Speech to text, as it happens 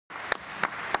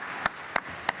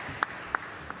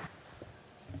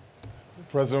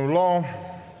President Hollande,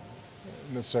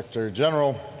 Mr. Secretary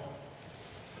General,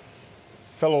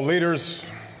 fellow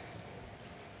leaders,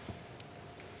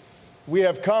 we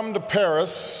have come to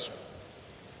Paris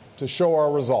to show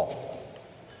our resolve.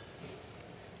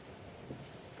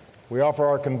 We offer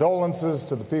our condolences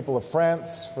to the people of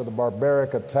France for the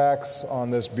barbaric attacks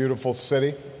on this beautiful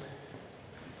city.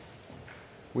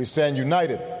 We stand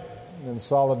united in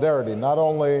solidarity, not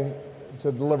only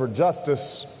to deliver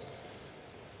justice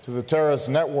to the terrorist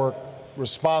network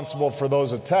responsible for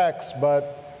those attacks,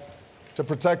 but to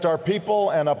protect our people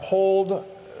and uphold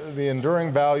the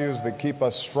enduring values that keep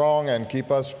us strong and keep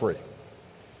us free.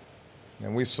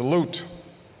 And we salute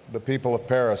the people of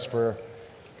Paris for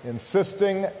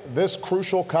insisting this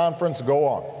crucial conference go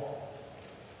on.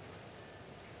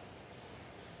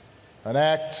 An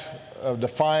act of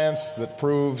defiance that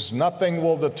proves nothing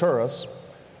will deter us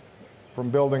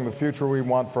from building the future we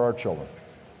want for our children.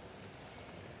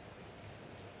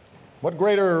 What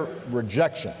greater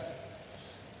rejection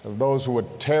of those who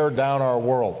would tear down our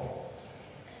world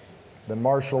than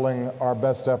marshaling our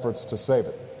best efforts to save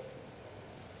it?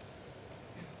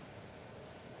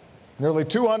 Nearly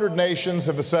 200 nations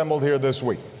have assembled here this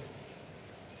week.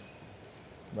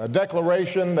 A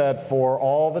declaration that for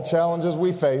all the challenges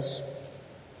we face,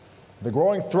 the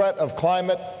growing threat of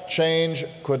climate change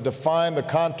could define the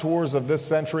contours of this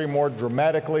century more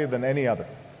dramatically than any other.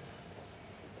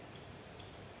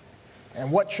 And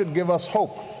what should give us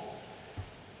hope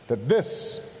that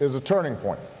this is a turning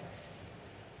point,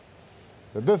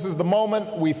 that this is the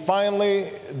moment we finally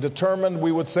determined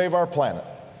we would save our planet,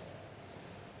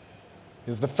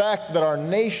 is the fact that our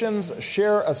nations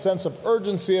share a sense of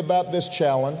urgency about this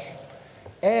challenge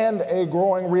and a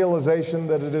growing realization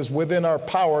that it is within our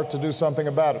power to do something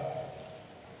about it.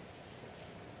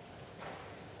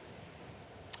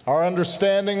 Our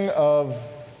understanding of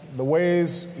the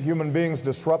ways human beings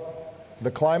disrupt the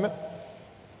climate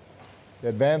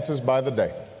advances by the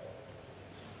day.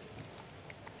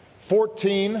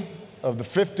 14 of the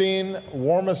 15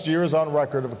 warmest years on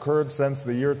record have occurred since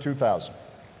the year 2000.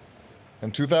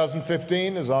 And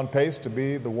 2015 is on pace to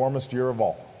be the warmest year of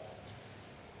all.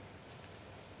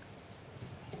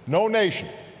 No nation,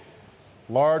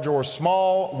 large or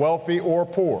small, wealthy or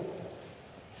poor,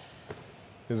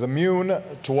 is immune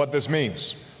to what this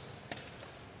means.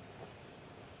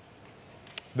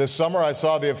 This summer, I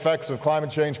saw the effects of climate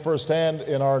change firsthand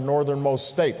in our northernmost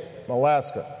state,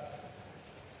 Alaska,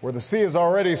 where the sea is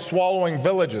already swallowing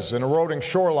villages and eroding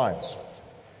shorelines,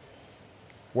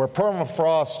 where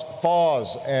permafrost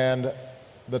thaws and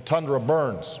the tundra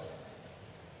burns,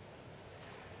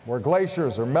 where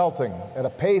glaciers are melting at a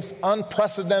pace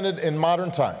unprecedented in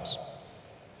modern times.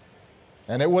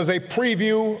 And it was a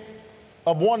preview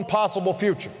of one possible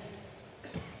future,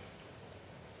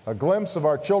 a glimpse of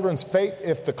our children's fate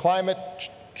if the climate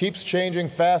keeps changing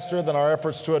faster than our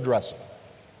efforts to address it.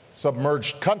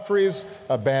 Submerged countries,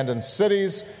 abandoned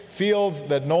cities, fields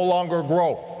that no longer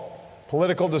grow,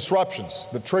 political disruptions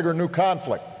that trigger new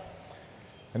conflict,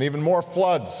 and even more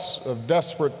floods of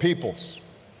desperate peoples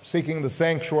seeking the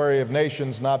sanctuary of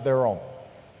nations not their own.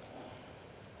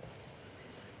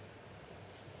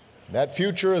 That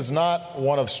future is not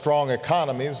one of strong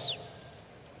economies,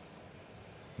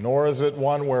 nor is it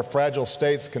one where fragile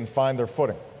states can find their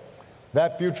footing.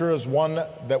 That future is one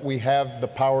that we have the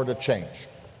power to change.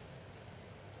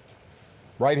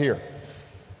 Right here,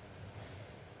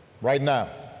 right now.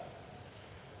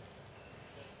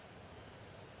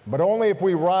 But only if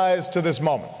we rise to this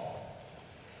moment.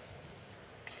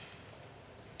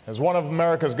 As one of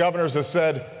America's governors has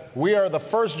said, we are the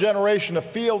first generation to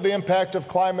feel the impact of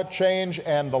climate change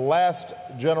and the last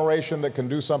generation that can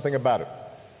do something about it.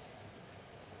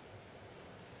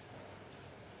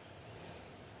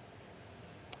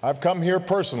 I've come here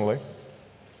personally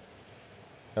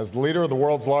as the leader of the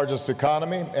world's largest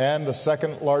economy and the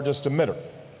second largest emitter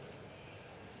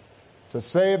to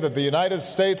say that the United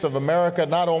States of America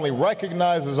not only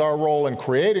recognizes our role in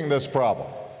creating this problem,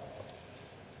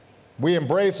 we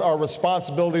embrace our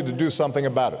responsibility to do something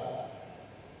about it.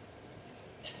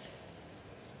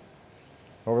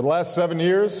 Over the last 7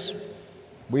 years,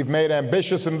 we've made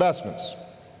ambitious investments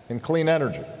in clean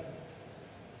energy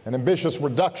and ambitious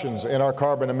reductions in our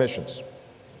carbon emissions.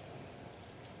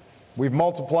 We've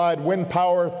multiplied wind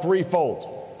power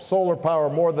 3-fold, solar power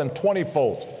more than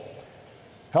 20-fold,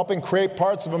 helping create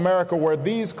parts of America where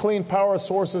these clean power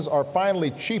sources are finally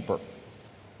cheaper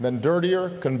than dirtier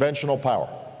conventional power.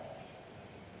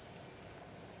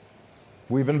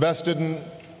 We've invested in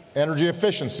energy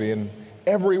efficiency in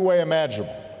every way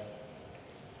imaginable.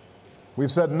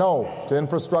 We've said no to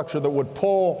infrastructure that would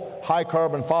pull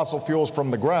high-carbon fossil fuels from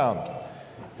the ground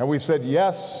And we've said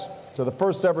yes to the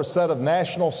first ever set of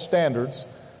national standards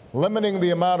limiting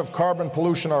the amount of carbon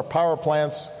pollution our power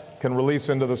plants can release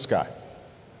into the sky.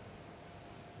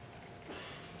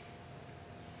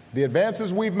 The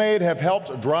advances we've made have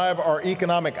helped drive our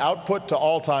economic output to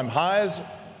all-time highs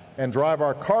and drive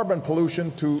our carbon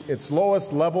pollution to its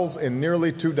lowest levels in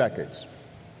nearly 2 decades.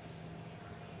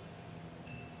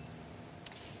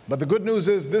 But the good news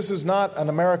is this is not an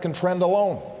American trend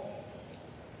alone.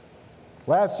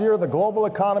 Last year, the global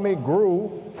economy grew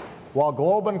while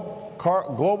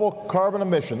global carbon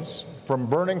emissions from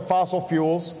burning fossil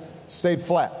fuels stayed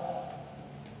flat.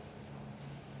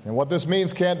 And what this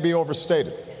means can't be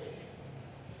overstated.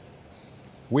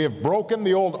 We have broken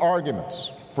the old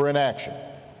arguments for inaction.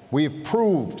 We have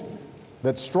proved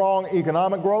that strong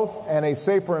economic growth and a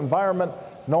safer environment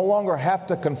no longer have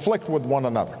to conflict with one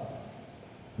another.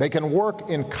 They can work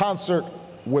in concert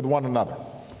with one another.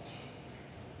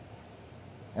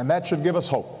 And that should give us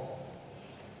hope.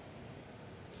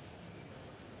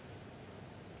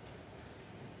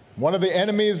 One of the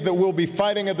enemies that we'll be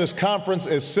fighting at this conference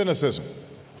is cynicism.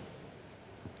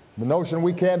 The notion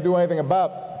we can't do anything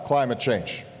about climate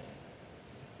change.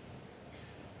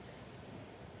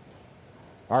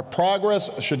 Our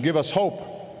progress should give us hope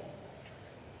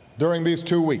during these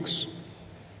 2 weeks.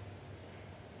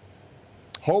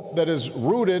 Hope that is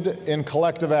rooted in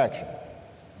collective action.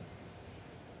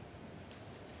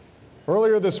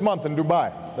 Earlier this month in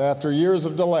Dubai, after years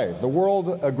of delay, the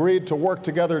world agreed to work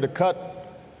together to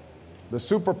cut the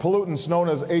super pollutants known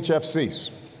as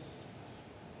HFCs.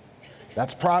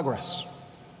 That's progress.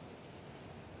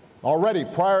 Already,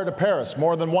 prior to Paris,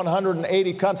 more than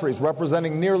 180 countries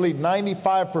representing nearly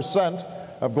 95%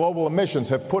 of global emissions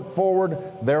have put forward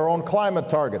their own climate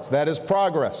targets. That is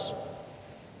progress.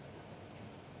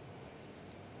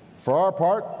 For our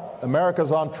part, America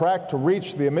is on track to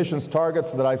reach the emissions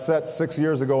targets that I set 6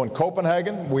 years ago in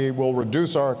Copenhagen. We will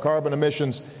reduce our carbon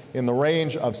emissions in the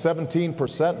range of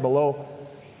 17% below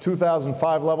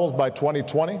 2005 levels by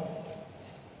 2020.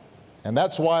 And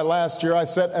that's why last year I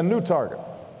set a new target.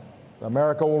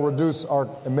 America will reduce our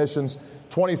emissions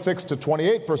 26 to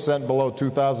 28% below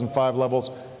 2005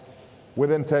 levels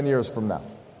within 10 years from now.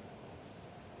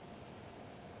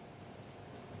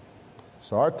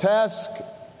 So our task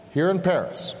here in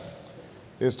Paris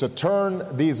is to turn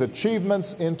these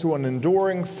achievements into an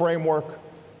enduring framework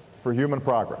for human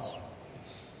progress.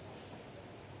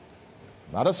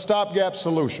 Not a stopgap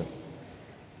solution,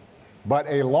 but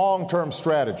a long-term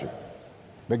strategy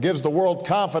that gives the world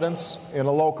confidence in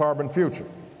a low-carbon future.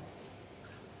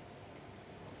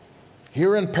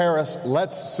 Here in Paris,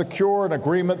 let's secure an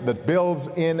agreement that builds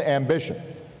in ambition,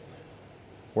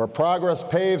 where progress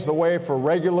paves the way for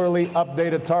regularly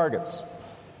updated targets.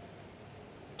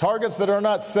 Targets that are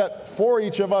not set for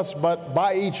each of us, but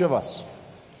by each of us,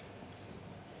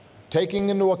 taking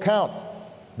into account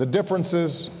the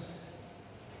differences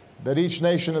that each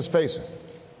nation is facing.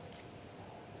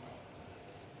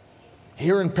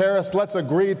 Here in Paris, let's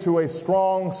agree to a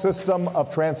strong system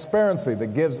of transparency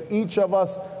that gives each of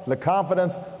us the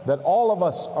confidence that all of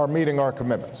us are meeting our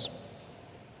commitments.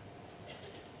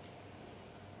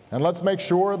 And let's make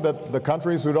sure that the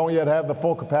countries who don't yet have the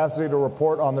full capacity to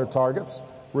report on their targets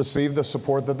receive the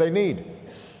support that they need.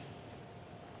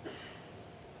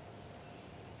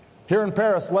 Here in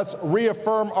Paris, let's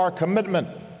reaffirm our commitment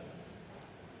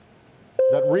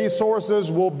that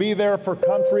resources will be there for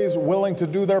countries willing to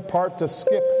do their part to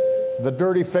skip the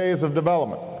dirty phase of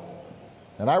development.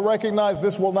 And I recognize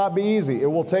this will not be easy.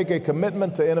 It will take a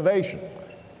commitment to innovation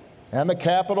and the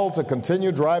capital to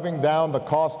continue driving down the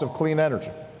cost of clean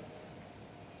energy.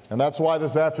 And that's why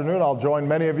this afternoon I'll join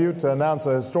many of you to announce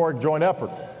a historic joint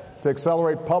effort to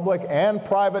accelerate public and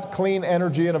private clean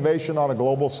energy innovation on a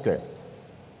global scale.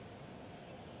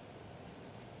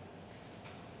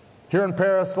 Here in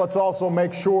Paris, let's also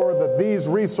make sure that these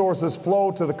resources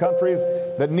flow to the countries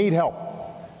that need help,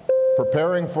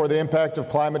 preparing for the impact of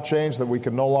climate change that we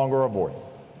can no longer avoid.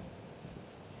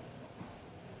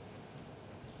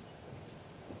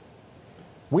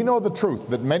 We know the truth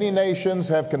that many nations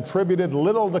have contributed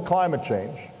little to climate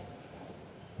change,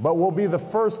 but will be the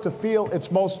first to feel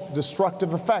its most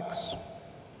destructive effects.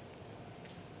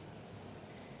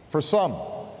 For some,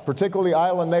 particularly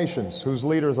island nations whose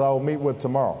leaders I will meet with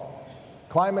tomorrow,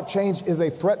 climate change is a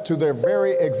threat to their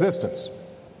very existence.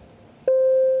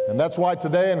 And that's why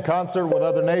today, in concert with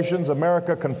other nations,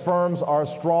 America confirms our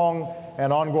strong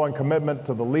and ongoing commitment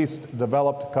to the Least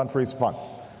Developed Countries Fund.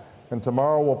 And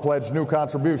tomorrow we'll pledge new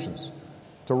contributions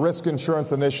to risk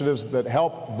insurance initiatives that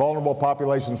help vulnerable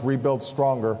populations rebuild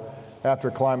stronger after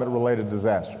climate-related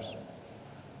disasters.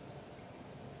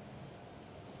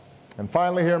 And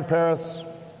finally, here in Paris,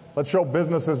 let's show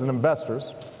businesses and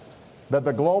investors that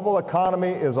the global economy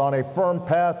is on a firm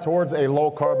path towards a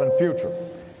low-carbon future.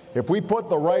 If we put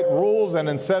the right rules and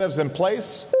incentives in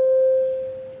place,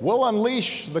 we'll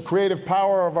unleash the creative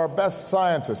power of our best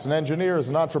scientists and engineers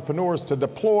and entrepreneurs to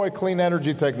deploy clean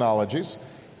energy technologies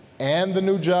and the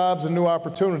new jobs and new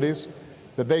opportunities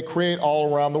that they create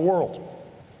all around the world.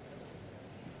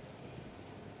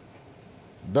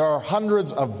 There are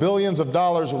hundreds of billions of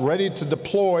dollars ready to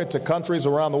deploy to countries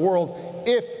around the world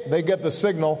if they get the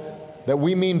signal that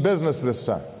we mean business this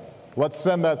time. Let's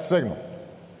send that signal.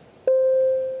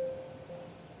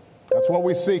 That's what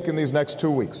we seek in these next 2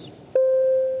 weeks.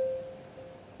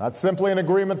 Not simply an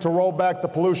agreement to roll back the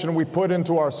pollution we put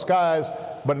into our skies,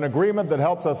 but an agreement that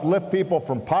helps us lift people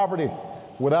from poverty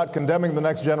without condemning the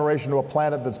next generation to a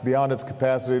planet that's beyond its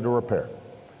capacity to repair.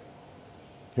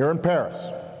 Here in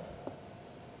Paris,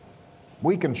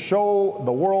 we can show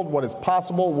the world what is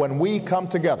possible when we come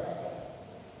together,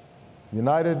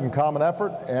 united in common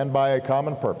effort and by a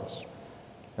common purpose.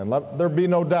 And let there be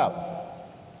no doubt,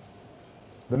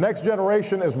 the next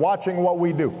generation is watching what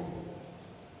we do.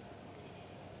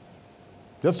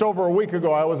 Just over a week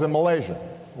ago, I was in Malaysia,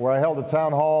 where I held a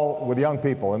town hall with young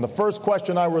people. And the first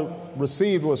question I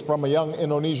received was from a young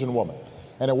Indonesian woman.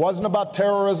 And it wasn't about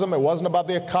terrorism, it wasn't about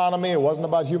the economy, it wasn't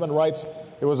about human rights,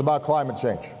 it was about climate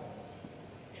change.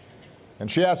 And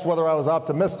she asked whether I was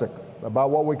optimistic about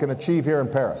what we can achieve here in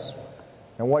Paris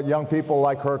and what young people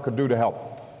like her could do to help.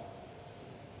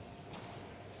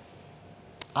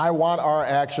 I want our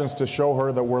actions to show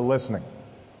her that we're listening.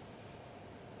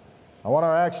 I want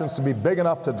our actions to be big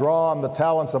enough to draw on the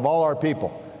talents of all our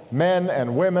people, men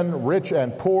and women, rich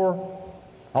and poor.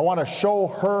 I want to show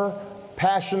her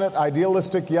passionate,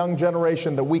 idealistic young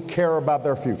generation that we care about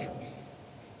their future.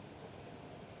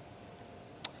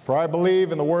 For I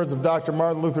believe, in the words of Dr.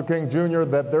 Martin Luther King Jr.,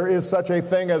 that there is such a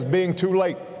thing as being too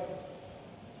late.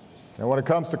 And when it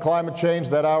comes to climate change,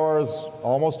 that hour is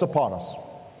almost upon us.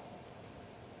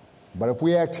 But if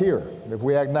we act here, if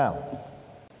we act now,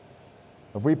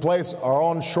 if we place our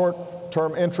own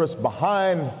short-term interests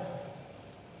behind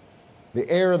the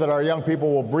air that our young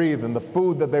people will breathe and the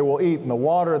food that they will eat and the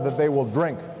water that they will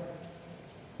drink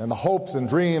and the hopes and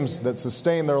dreams that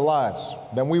sustain their lives,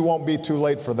 then we won't be too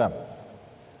late for them.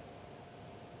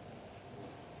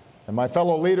 And my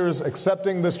fellow leaders,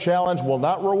 accepting this challenge will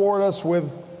not reward us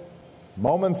with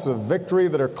moments of victory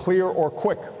that are clear or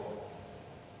quick.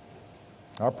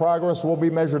 Our progress will be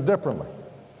measured differently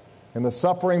in the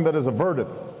suffering that is averted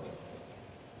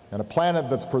and a planet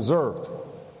that's preserved.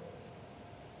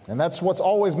 And that's what's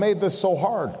always made this so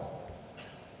hard.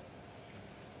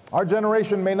 Our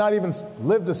generation may not even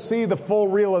live to see the full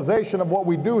realization of what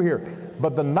we do here,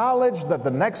 but the knowledge that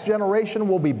the next generation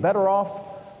will be better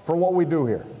off for what we do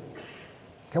here.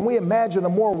 Can we imagine a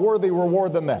more worthy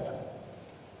reward than that?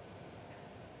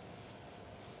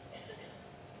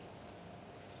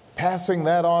 Passing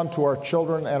that on to our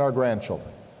children and our grandchildren,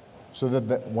 so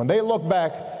that when they look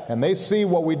back and they see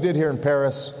what we did here in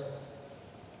Paris,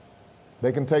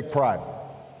 they can take pride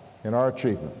in our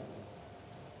achievement.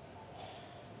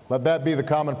 Let that be the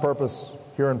common purpose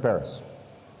here in Paris.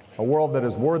 A world that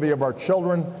is worthy of our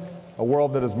children, a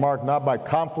world that is marked not by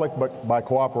conflict but by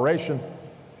cooperation,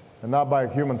 and not by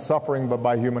human suffering but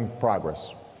by human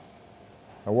progress.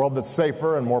 A world that's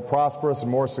safer and more prosperous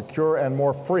and more secure and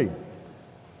more free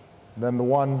than the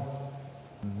one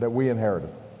that we inherited.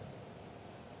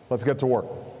 Let's get to work.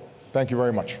 Thank you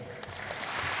very much.